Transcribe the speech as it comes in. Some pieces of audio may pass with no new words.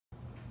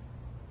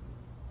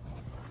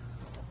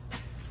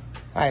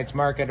Hi, it's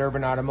Mark at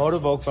Urban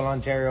Automotive, Oakville,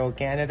 Ontario,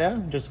 Canada.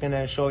 I'm just going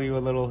to show you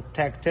a little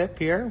tech tip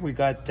here. We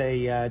got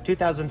a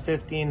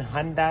 2015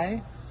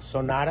 Hyundai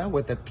Sonata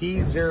with a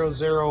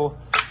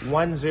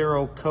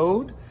P0010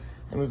 code.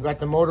 And we've got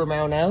the motor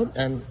mount out,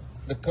 and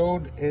the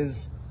code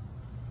is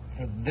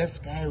for this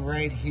guy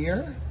right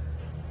here.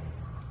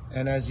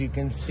 And as you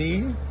can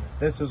see,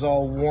 this is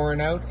all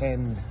worn out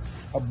and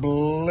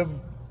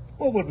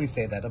what would we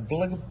say that?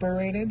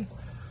 Obliterated?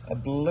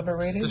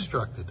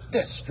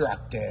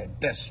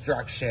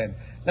 Destruction.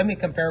 Let me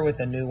compare with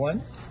a new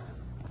one.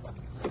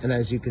 And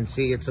as you can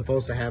see, it's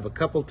supposed to have a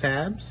couple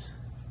tabs.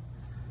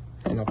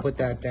 And I'll put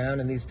that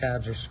down, and these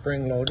tabs are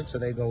spring loaded, so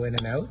they go in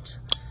and out.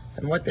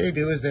 And what they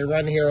do is they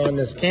run here on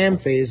this cam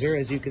phaser.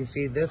 As you can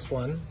see, this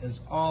one is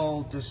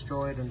all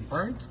destroyed and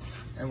burnt.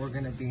 And we're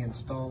gonna be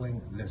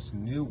installing this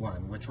new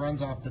one, which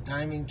runs off the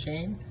timing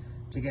chain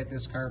to get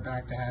this car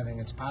back to having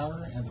its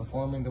power and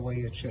performing the way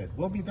it should.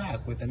 We'll be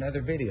back with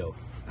another video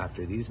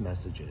after these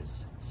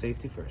messages.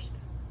 Safety first.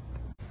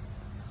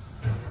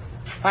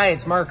 Hi,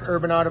 it's Mark,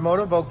 Urban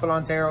Automotive, Oakville,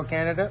 Ontario,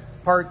 Canada.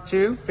 Part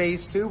 2,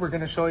 phase 2. We're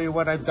going to show you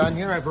what I've done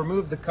here. I've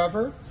removed the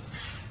cover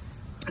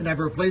and I've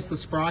replaced the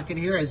sprocket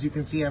here. As you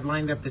can see, I've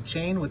lined up the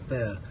chain with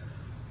the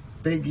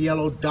big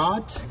yellow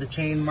dot. The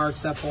chain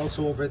marks up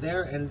also over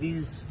there, and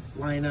these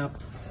line up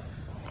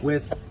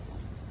with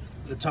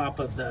the top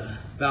of the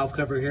valve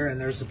cover here,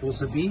 and they're supposed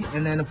to be.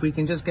 And then if we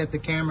can just get the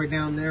camera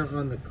down there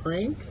on the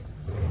crank,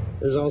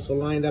 there's also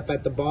lined up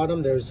at the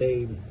bottom, there's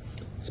a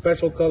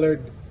special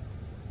colored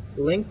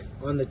link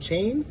on the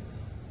chain.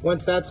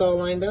 Once that's all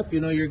lined up, you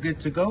know you're good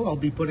to go. I'll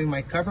be putting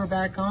my cover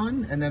back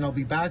on, and then I'll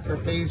be back for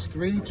phase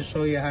 3 to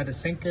show you how to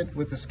sync it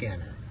with the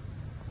scanner.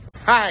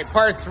 Hi,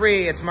 part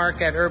 3. It's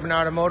Mark at Urban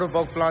Automotive,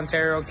 Oakville,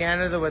 Ontario,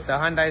 Canada, with the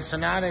Hyundai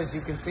Sonata. As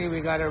you can see, we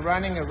got it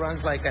running. It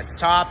runs like a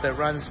top. It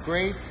runs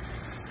great.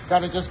 Got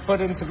to just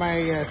put into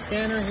my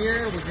scanner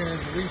here. We're going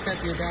to reset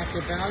the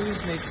adaptive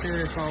values, make sure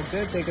it's all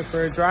good, take it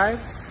for a drive,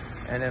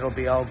 and it'll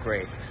be all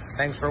great.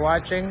 Thanks for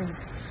watching.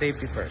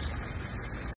 Safety first.